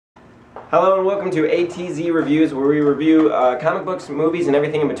Hello and welcome to ATZ Reviews, where we review comic books, movies, and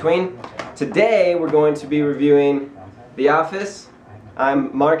everything in between. Today we're going to be reviewing The Office.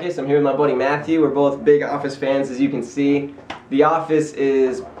 I'm Marcus, I'm here with my buddy Matthew. We're both big Office fans, as you can see. The Office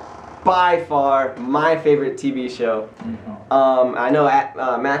is by far my favorite TV show. I know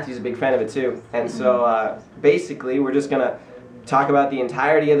Matthew's a big fan of it too. And so basically we're just going to talk about the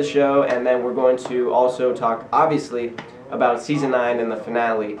entirety of the show, and then we're going to also talk, obviously, about Season 9 and the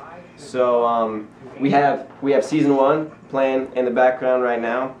finale. So we have Season 1 playing in the background right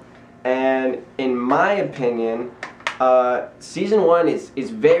now, and in my opinion, Season 1 is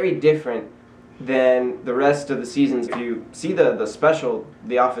very different than the rest of the seasons. If you see the special,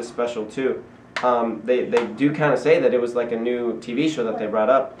 the Office special too, they do kind of say that it was like a new TV show that they brought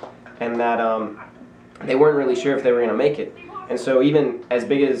up, and that they weren't really sure if they were going to make it. And so even as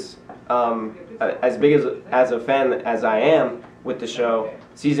big as a fan as I am with the show,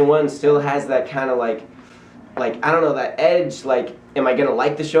 Season 1 still has that kind of like I don't know, that edge, like, am I gonna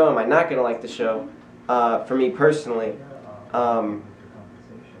like the show, am I not gonna like the show, for me personally.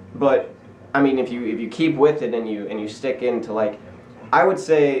 But I mean, if you keep with it and you stick into, like, I would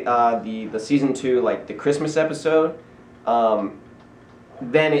say the Season 2, like the Christmas episode,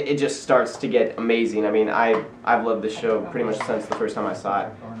 then it just starts to get amazing. I mean, I've loved this show pretty much since the first time I saw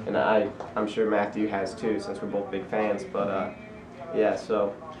it, and I'm sure Matthew has too, since we're both big fans. But yeah,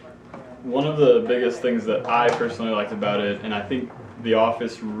 so one of the biggest things that I personally liked about it, and I think The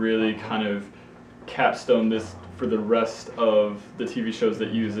Office really kind of capstoned this for the rest of the TV shows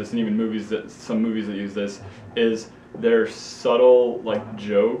that use this, and even some movies that use this, is their subtle, like,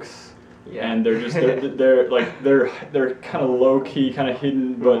 jokes. Yeah. And they're kind of low key, kind of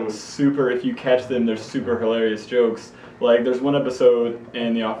hidden, but super. If you catch them, they're super hilarious jokes. Like, there's one episode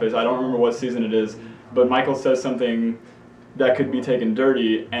in The Office, I don't remember what season it is, but Michael says something that could be taken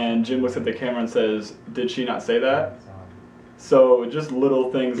dirty, and Jim looks at the camera and says, "Did she not say that?" So just little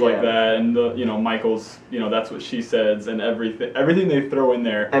things like that, and Michael's, that's what she says, and everything they throw in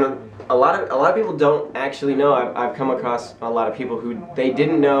there. And a lot of people don't actually know. I've come across a lot of people who they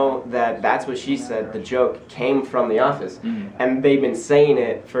didn't know that "That's what she said," the joke, came from The Office, and they've been saying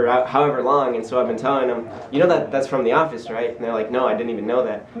it for however long. And so I've been telling them, that's from The Office, right? And they're like, "No, I didn't even know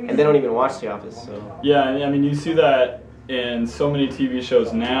that," and they don't even watch The Office. So yeah, I mean, you see that in so many TV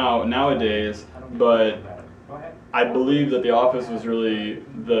shows nowadays, but I believe that The Office was really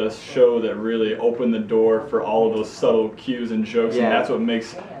the show that really opened the door for all of those subtle cues and jokes, and that's what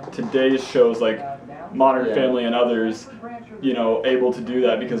makes today's shows like Modern Family and others, able to do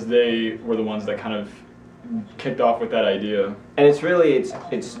that, because they were the ones that kind of kicked off with that idea. And it's really,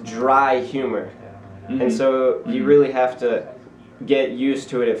 it's dry humor, and so you really have to get used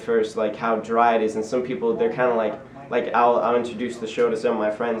to it at first, like how dry it is. And some people, they're kind of like I'll introduce the show to some of my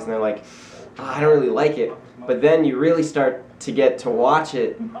friends, and they're like, "Oh, I don't really like it." But then you really start to get to watch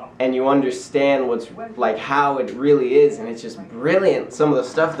it, and you understand like how it really is, and it's just brilliant, some of the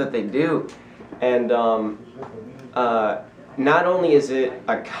stuff that they do. And not only is it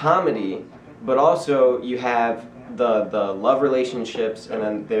a comedy, but also you have the love relationships, and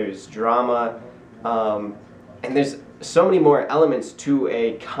then there's drama, and there's so many more elements to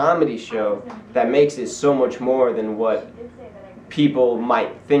a comedy show that makes it so much more than what people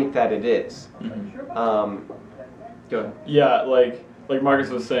might think that it is. Go ahead. Yeah, like Marcus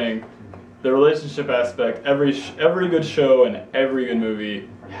was saying, the relationship aspect, every good show and every good movie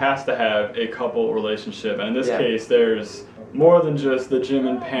has to have a couple relationship, and in this case there's more than just the Jim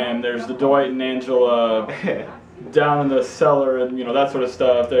and Pam. There's the Dwight and Angela down in the cellar, and that sort of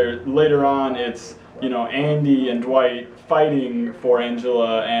stuff. Later on it's Andy and Dwight fighting for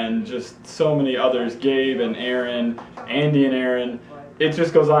Angela, and just so many others, Gabe and Aaron, Andy and Aaron. It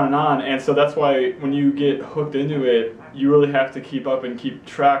just goes on, and so that's why when you get hooked into it, you really have to keep up and keep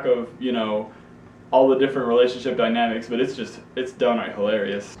track of, all the different relationship dynamics, but it's downright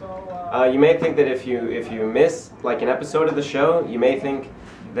hilarious. You may think that if you miss like an episode of the show, you may think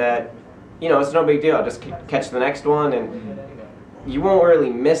that, it's no big deal, I'll just catch the next one, and you won't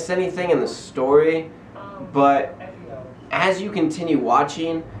really miss anything in the story. But as you continue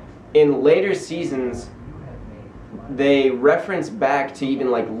watching, in later seasons, they reference back to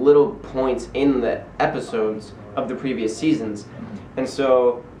even like little points in the episodes of the previous seasons. And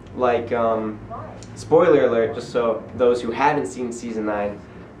so, like, spoiler alert, just so those who haven't seen Season 9,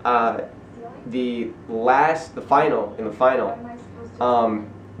 the final,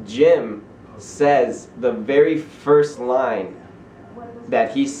 Jim says the very first line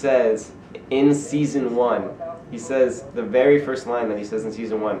that he says in Season 1. He says the very first line that he says in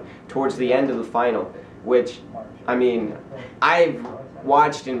Season 1 towards the end of the final, which, I mean, I've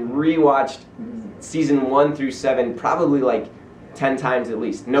watched and rewatched season 1 through 7 probably like 10 times at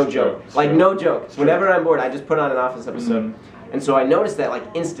least. No joke. Like no joke. Whenever I'm bored, I just put on an Office episode. And so I noticed that like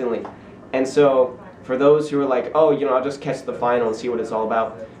instantly. And so for those who are like, oh, you know, I'll just catch the final and see what it's all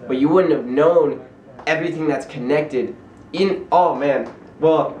about. But you wouldn't have known everything that's connected in, oh man.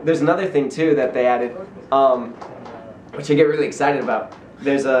 Well, there's another thing too that they added, which I get really excited about.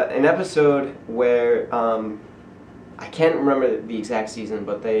 There's an episode where, I can't remember the exact season,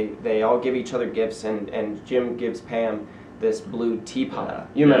 but they all give each other gifts, and Jim gives Pam this blue teapot.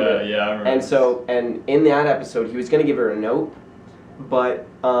 You remember? Yeah, I remember. And so, and in that episode, he was going to give her a note, but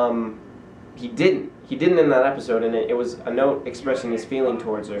he didn't. He didn't in that episode, and it was a note expressing his feeling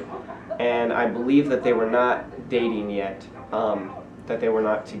towards her. And I believe that they were not dating yet, that they were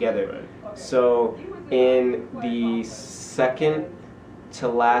not together. So in the second to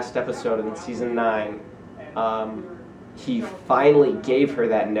last episode in season 9, he finally gave her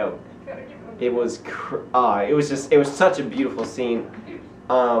that note. It was such a beautiful scene.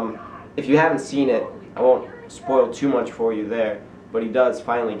 If you haven't seen it, I won't spoil too much for you there, but he does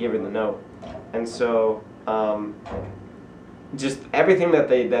finally give her the note. And so just everything that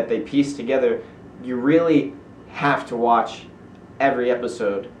they piece together, you really have to watch every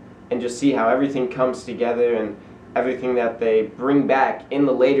episode and just see how everything comes together and everything that they bring back in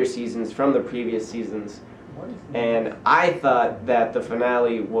the later seasons from the previous seasons. And I thought that the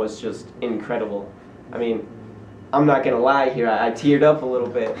finale was just incredible. I mean, I'm not gonna lie here, I teared up a little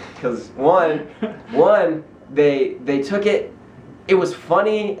bit because one, they took it. It was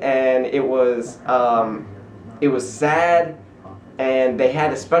funny and it was sad, and they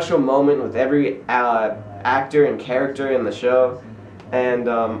had a special moment with every actor and character in the show, and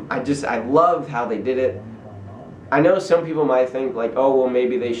I loved how they did it. I know some people might think like, oh well,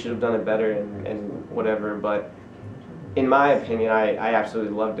 maybe they should have done it better and whatever, but in my opinion, I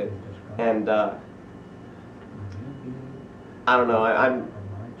absolutely loved it, and I don't know,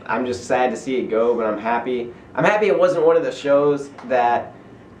 I'm just sad to see it go, but I'm happy. I'm happy it wasn't one of the shows that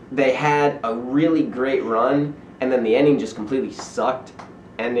they had a really great run and then the ending just completely sucked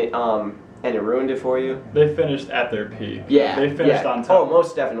and it ruined it for you. They finished at their peak. Yeah. They finished on top. Oh,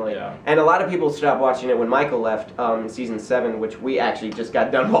 most definitely. Yeah. And a lot of people stopped watching it when Michael left in season 7, which we actually just got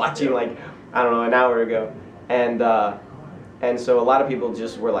done watching like, I don't know, an hour ago. And so a lot of people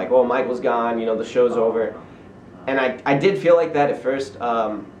just were like, oh, Michael's gone, you know, the show's over. And I did feel like that at first,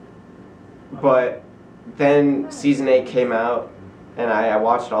 but then season 8 came out, and I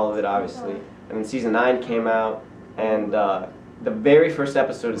watched all of it, obviously. And then season 9 came out, and the very first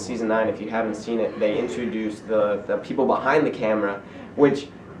episode of season 9, if you haven't seen it, they introduced the people behind the camera, which,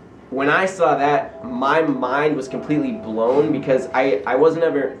 when I saw that, my mind was completely blown, because I wasn't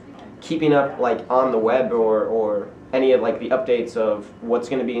ever keeping up, like, on the web or any of like the updates of what's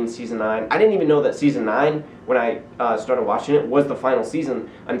going to be in season 9. I didn't even know that season 9, when I started watching it, was the final season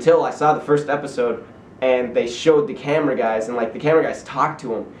until I saw the first episode and they showed the camera guys, and like the camera guys talked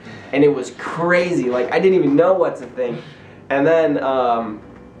to him, and it was crazy. Like I didn't even know what's a thing. And then I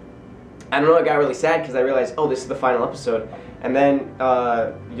don't know, I got really sad because I realized, oh, this is the final episode. And then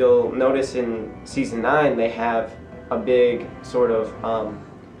you'll notice in season 9 they have a big sort of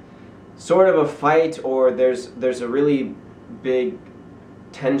a fight, or there's a really big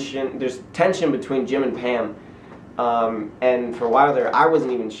tension. There's tension between Jim and Pam, and for a while there, I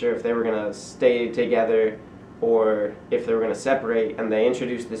wasn't even sure if they were gonna stay together or if they were gonna separate. And they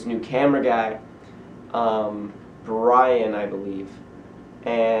introduced this new camera guy, Brian, I believe,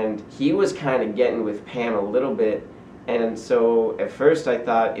 and he was kind of getting with Pam a little bit. And so at first I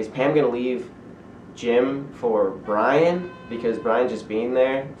thought, is Pam gonna leave Jim for Brian because Brian's just being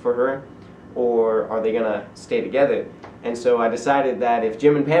there for her, or are they gonna stay together? And so I decided that if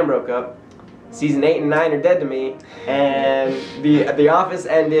Jim and Pam broke up, season 8 and 9 are dead to me, and the Office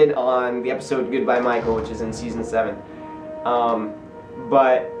ended on the episode Goodbye Michael, which is in season 7.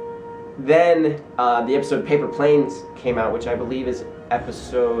 But then the episode Paper Planes came out, which I believe is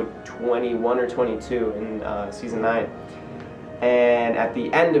episode 21 or 22 in season 9. And at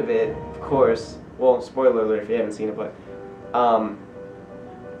the end of it, of course, well, spoiler alert if you haven't seen it, but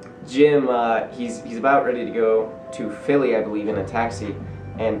Jim, he's about ready to go to Philly, I believe, in a taxi,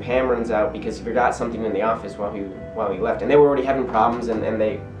 and Pam runs out because he forgot something in the office while he left. And they were already having problems, and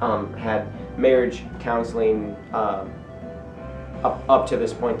they had marriage counseling up to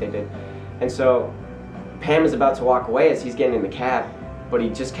this point they did. And so Pam is about to walk away as he's getting in the cab, but he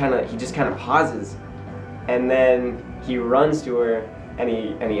just kind of pauses, and then he runs to her and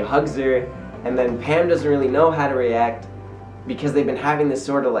he hugs her, and then Pam doesn't really know how to react because they've been having this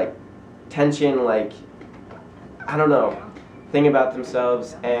sort of like tension, like, I don't know. thing about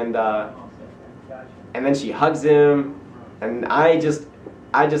themselves, and then she hugs him, and I just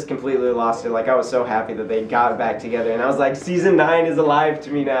completely lost it. Like, I was so happy that they got back together, and I was like, season 9 is alive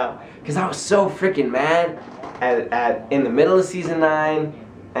to me now, because I was so freaking mad in the middle of season 9,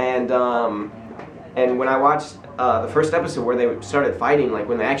 and when I watched the first episode where they started fighting, like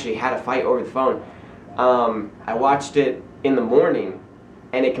when they actually had a fight over the phone, I watched it in the morning,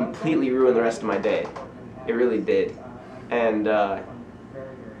 and it completely ruined the rest of my day. It really did, and I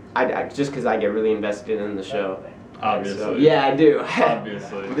just because I get really invested in the show. Obviously. So, yeah, I do.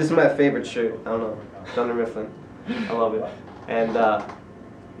 Obviously. This is my favorite shirt. I don't know, Dunder Mifflin. I love it, and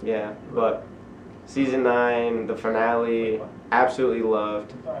yeah, but season 9, the finale, absolutely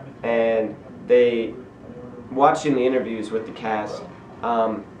loved, and they, watching the interviews with the cast,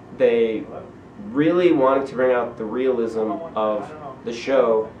 they really wanted to bring out the realism of the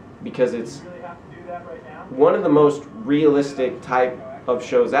show, because it's one of the most realistic type of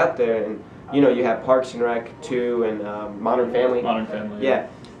shows out there. And you know, you have Parks and Rec 2 and Modern Family. Modern Family. Yeah,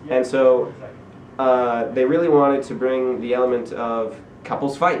 and so they really wanted to bring the element of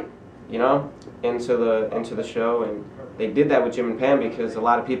couples fight, you know, into the show, and they did that with Jim and Pam, because a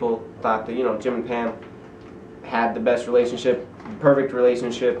lot of people thought that, you know, Jim and Pam had the best relationship, perfect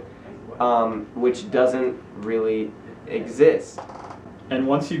relationship, which doesn't really exist. And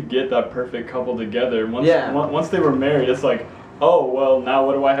once you get that perfect couple together, once they were married, it's like, oh, well, now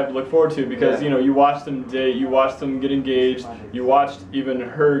what do I have to look forward to? Because, you know, you watched them date, you watched them get engaged, you watched even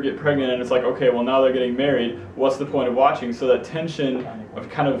her get pregnant, and it's like, okay, well, now they're getting married. What's the point of watching? So that tension of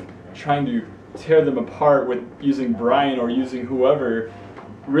kind of trying to tear them apart with using Brian or using whoever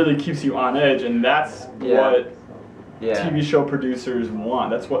really keeps you on edge, and that's what TV show producers want.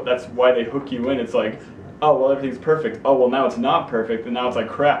 That's why they hook you in. It's like, oh, well, everything's perfect. Oh, well, now it's not perfect, and now it's like,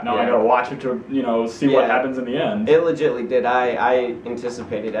 crap, now I gotta watch it to, you know, see what happens in the end. It legitimately did. I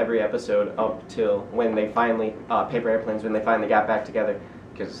anticipated every episode up till when they finally, Paper Airplanes, when they finally got back together,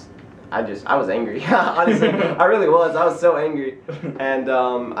 because I was angry. Honestly, I really was. I was so angry, and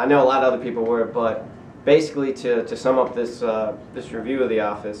I know a lot of other people were, but basically, to sum up this review of The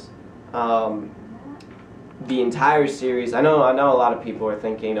Office, the entire series, I know a lot of people are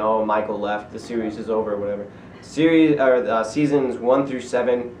thinking, oh, Michael left, the series is over, or whatever. Seasons 1 through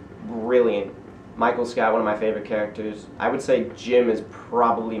 7, brilliant. Michael Scott, one of my favorite characters. I would say Jim is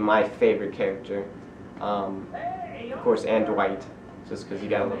probably my favorite character. Of course, and Dwight, just because you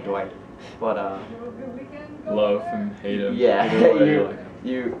gotta love Dwight. But love him, hate him. Yeah,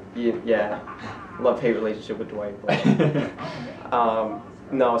 yeah, love-hate relationship with Dwight. But,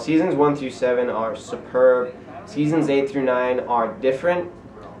 no, seasons 1 through 7 are superb. Seasons 8 through 9 are different,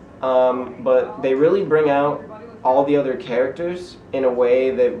 but they really bring out all the other characters in a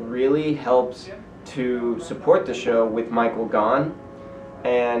way that really helps to support the show with Michael gone.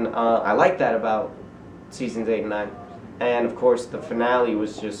 And I like that about seasons 8 and 9. And of course, the finale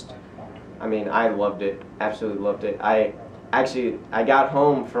was just, I mean, I loved it. Absolutely loved it. I got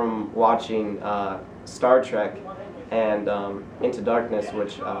home from watching Star Trek and Into Darkness,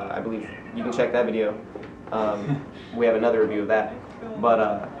 which I believe you can check that video. We have another review of that.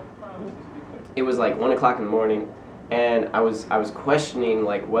 But it was like 1 o'clock in the morning, and I was questioning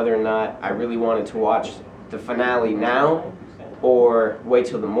like whether or not I really wanted to watch the finale now or wait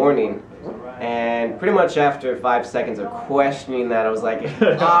till the morning. And pretty much after 5 seconds of questioning that, I was like,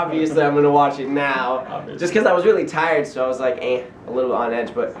 obviously I'm gonna watch it now. Just because I was really tired, so I was like, a little on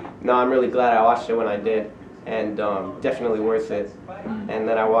edge. But no, I'm really glad I watched it when I did. And definitely worth it. And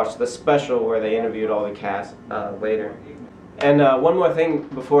then I watched the special where they interviewed all the cast later. And one more thing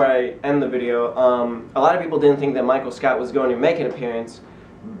before I end the video. A lot of people didn't think that Michael Scott was going to make an appearance,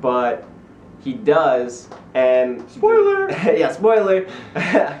 but he does. And spoiler! Yeah, spoiler!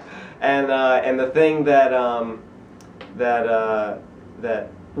 And the thing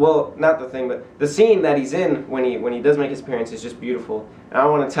well, not the thing, but the scene that he's in when he does make his appearance is just beautiful. And I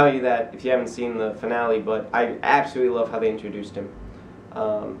want to tell you that if you haven't seen the finale, but I absolutely love how they introduced him.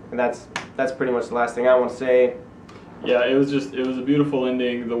 And that's pretty much the last thing I want to say. Yeah, it was a beautiful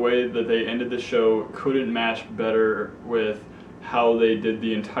ending. The way that they ended the show couldn't match better with how they did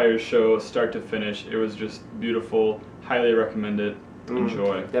the entire show, start to finish. It was just beautiful. Highly recommend it.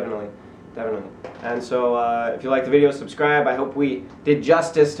 Enjoy. Definitely. And so if you like the video, subscribe. I hope we did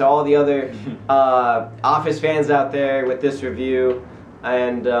justice to all the other Office fans out there with this review.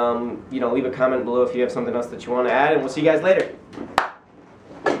 And you know, leave a comment below if you have something else that you want to add, and we'll see you guys later.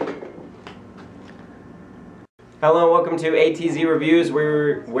 Hello and welcome to ATZ Reviews,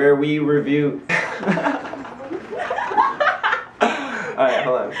 where we review. Alright,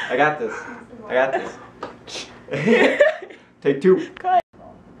 hold on. I got this. Take two.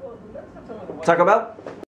 Taco Bell?